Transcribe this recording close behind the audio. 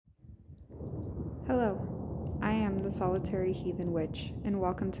Hello, I am the Solitary Heathen Witch, and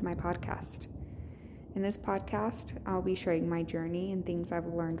welcome to my podcast. In this podcast, I'll be sharing my journey and things I've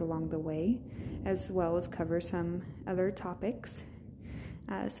learned along the way, as well as cover some other topics.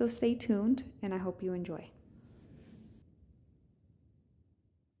 So stay tuned, and I hope you enjoy.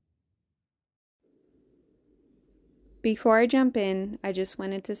 Before I jump in, I just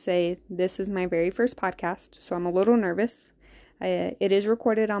wanted to say this is my very first podcast, so I'm a little nervous. It is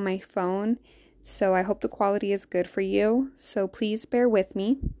recorded on my phone, so I hope the quality is good for you. So please bear with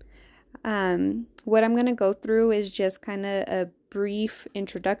me. What I'm going to go through is just kind of a brief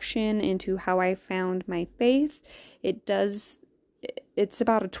introduction into how I found my faith. It's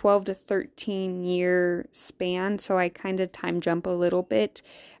about a 12 to 13 year span, so I kind of time jump a little bit.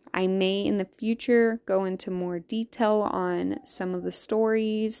 I may in the future go into more detail on some of the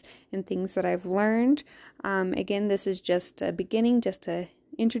stories and things that I've learned. Again, this is just a beginning, just to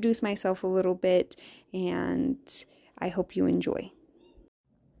introduce myself a little bit, and I hope you enjoy.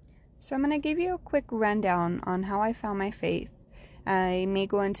 So I'm going to give you a quick rundown on how I found my faith. I may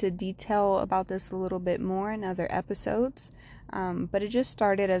go into detail about this a little bit more in other episodes, but it just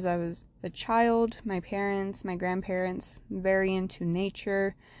started as I was a child. My parents, my grandparents, very into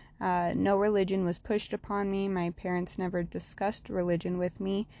nature. No religion was pushed upon me. My parents never discussed religion with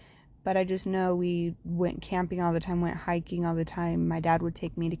me, but I just know we went camping all the time, went hiking all the time. My dad would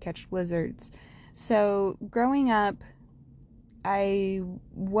take me to catch lizards. So growing up, I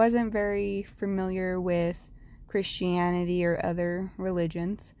wasn't very familiar with Christianity or other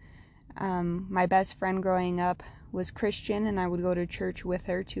religions. My best friend growing up was Christian, and I would go to church with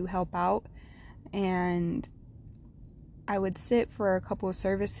her to help out. And I would sit for a couple of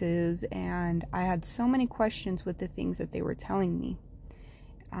services, and I had so many questions with the things that they were telling me,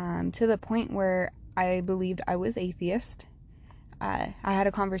 to the point where I believed I was atheist. I had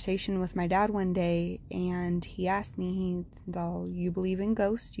a conversation with my dad one day, and he asked me, he said, "Oh, you believe in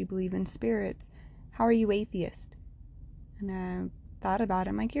ghosts, you believe in spirits. How are you atheist?" And I thought about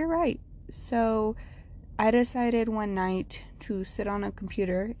it. I'm like, "You're right." So I decided one night to sit on a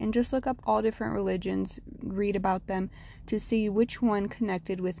computer and just look up all different religions, read about them, to see which one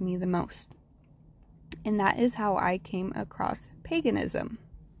connected with me the most. And that is how I came across paganism.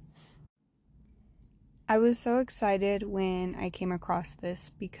 I was so excited when I came across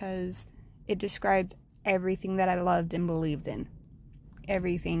this because it described everything that I loved and believed in.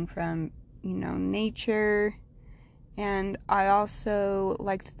 Everything from, nature. And I also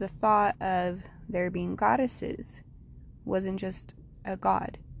liked the thought of there being goddesses. Wasn't just a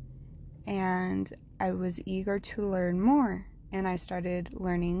god. And I was eager to learn more. And I started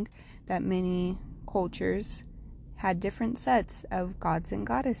learning that many cultures had different sets of gods and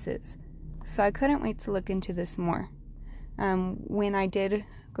goddesses. So I couldn't wait to look into this more. When I did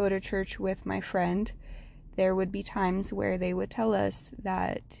go to church with my friend, there would be times where they would tell us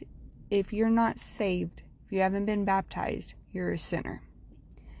that if you're not saved, if you haven't been baptized, you're a sinner.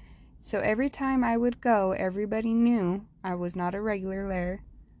 So every time I would go, everybody knew I was not a regular there.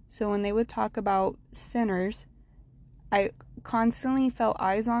 So when they would talk about sinners, I constantly felt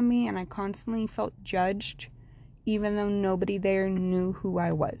eyes on me, and I constantly felt judged, even though nobody there knew who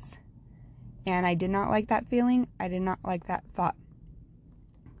I was. And I did not like that feeling. I did not like that thought.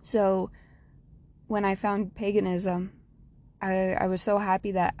 So when I found paganism, I was so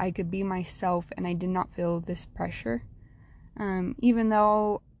happy that I could be myself and I did not feel this pressure. Even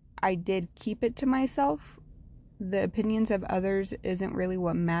though I did keep it to myself, the opinions of others isn't really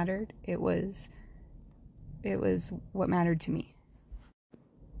what mattered. It was what mattered to me.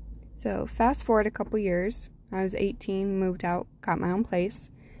 So fast forward a couple years. I was 18, moved out, got my own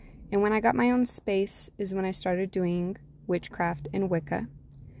place. And when I got my own space is when I started doing witchcraft and Wicca.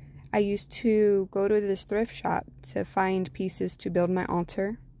 I used to go to this thrift shop to find pieces to build my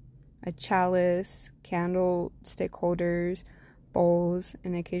altar. A chalice, candle stick holders, bowls,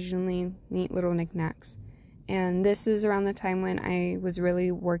 and occasionally neat little knickknacks. And this is around the time when I was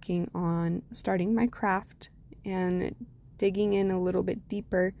really working on starting my craft and digging in a little bit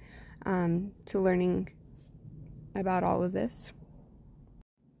deeper to learning about all of this.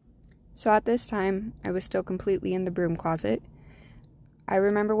 So at this time, I was still completely in the broom closet. I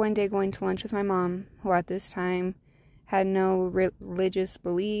remember one day going to lunch with my mom, who at this time had no religious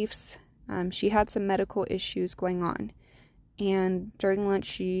beliefs. She had some medical issues going on. And during lunch,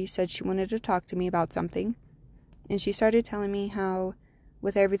 she said she wanted to talk to me about something. And she started telling me how,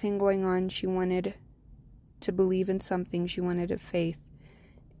 with everything going on, she wanted to believe in something. She wanted a faith.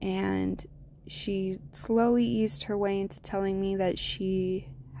 And she slowly eased her way into telling me that she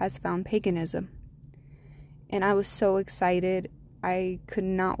has found paganism. And I was so excited. I could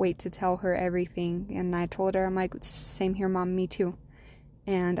not wait to tell her everything. And I told her, I'm like, same here, Mom, me too.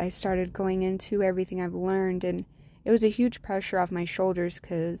 And I started going into everything I've learned, and it was a huge pressure off my shoulders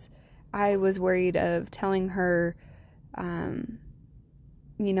because I was worried of telling her,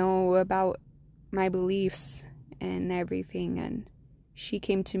 about my beliefs and everything. And she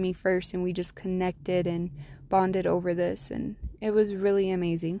came to me first, and we just connected and bonded over this, and it was really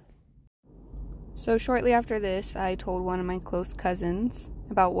amazing. So shortly after this, I told one of my close cousins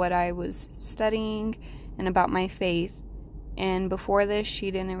about what I was studying and about my faith. And before this,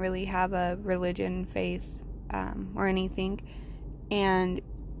 she didn't really have a religion, faith, or anything. And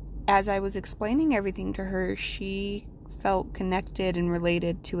as I was explaining everything to her, she felt connected and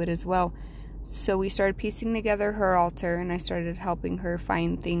related to it as well. So we started piecing together her altar, and I started helping her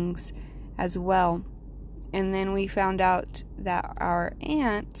find things as well. And then we found out that our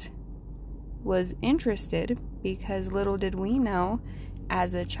aunt was interested, because little did we know,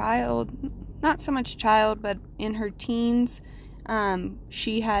 as a child, not so much child, but in her teens,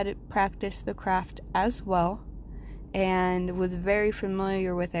 she had practiced the craft as well and was very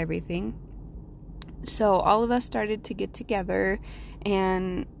familiar with everything. So all of us started to get together,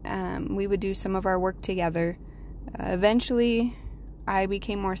 and we would do some of our work together. Eventually, I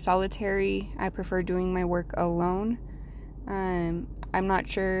became more solitary. I prefer doing my work alone. I'm not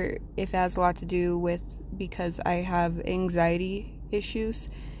sure if it has a lot to do with because I have anxiety issues.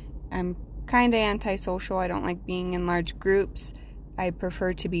 I'm kind of antisocial. I don't like being in large groups. I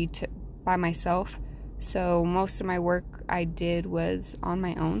prefer to be by myself. So most of my work I did was on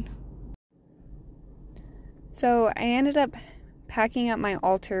my own. So I ended up packing up my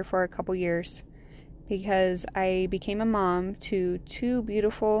altar for a couple years because I became a mom to 2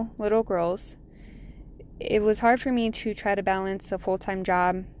 beautiful little girls. It was hard for me to try to balance a full-time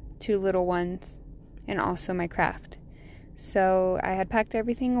job, 2 little ones, and also my craft. So I had packed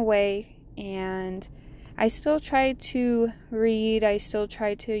everything away, and I still tried to read. I still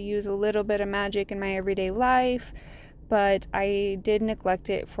tried to use a little bit of magic in my everyday life, but I did neglect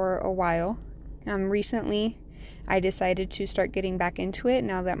it for a while. Recently, I decided to start getting back into it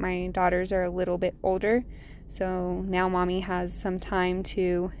now that my daughters are a little bit older. So now Mommy has some time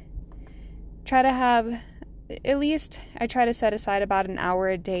to try to have, at least I try to set aside about an hour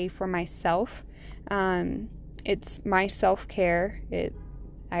a day for myself. It's my self-care.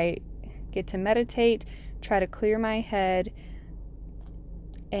 I get to meditate, try to clear my head,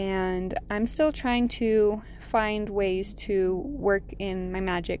 and I'm still trying to find ways to work in my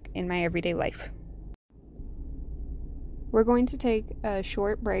magic in my everyday life. We're going to take a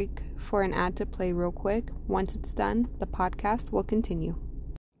short break for an ad to play real quick. Once it's done, the podcast will continue.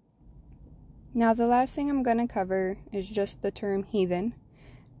 Now, the last thing I'm going to cover is just the term heathen.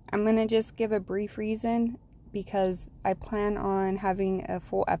 I'm going to just give a brief reason because I plan on having a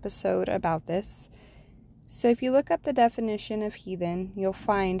full episode about this. So if you look up the definition of heathen, you'll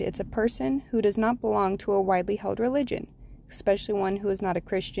find it's a person who does not belong to a widely held religion, especially one who is not a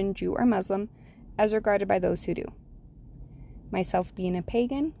Christian, Jew, or Muslim, as regarded by those who do. Myself being a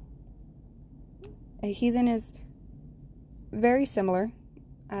pagan, a heathen is very similar.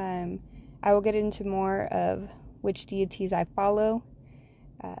 I will get into more of which deities I follow,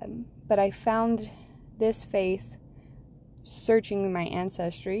 but I found this faith searching my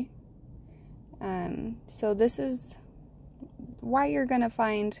ancestry. So this is why you're going to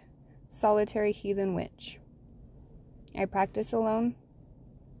find solitary heathen witch. I practice alone.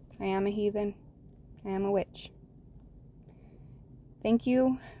 I am a heathen. I am a witch. Thank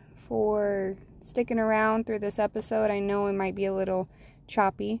you for sticking around through this episode. I know it might be a little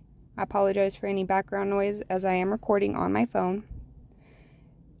choppy. I apologize for any background noise as I am recording on my phone.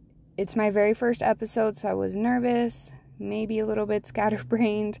 It's my very first episode, so I was nervous, maybe a little bit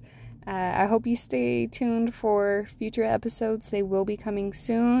scatterbrained. I hope you stay tuned for future episodes. They will be coming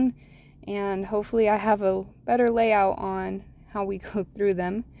soon, and hopefully I have a better layout on how we go through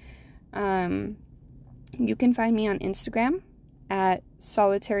them. You can find me on Instagram at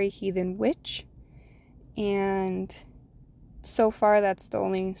Solitary Heathen Witch, and so far that's the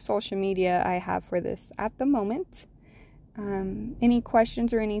only social media I have for this at the moment. Any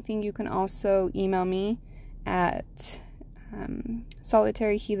questions or anything, you can also email me at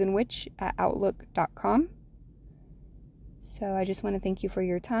solitaryheathenwitch@outlook.com. So I just want to thank you for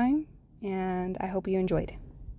your time, and I hope you enjoyed.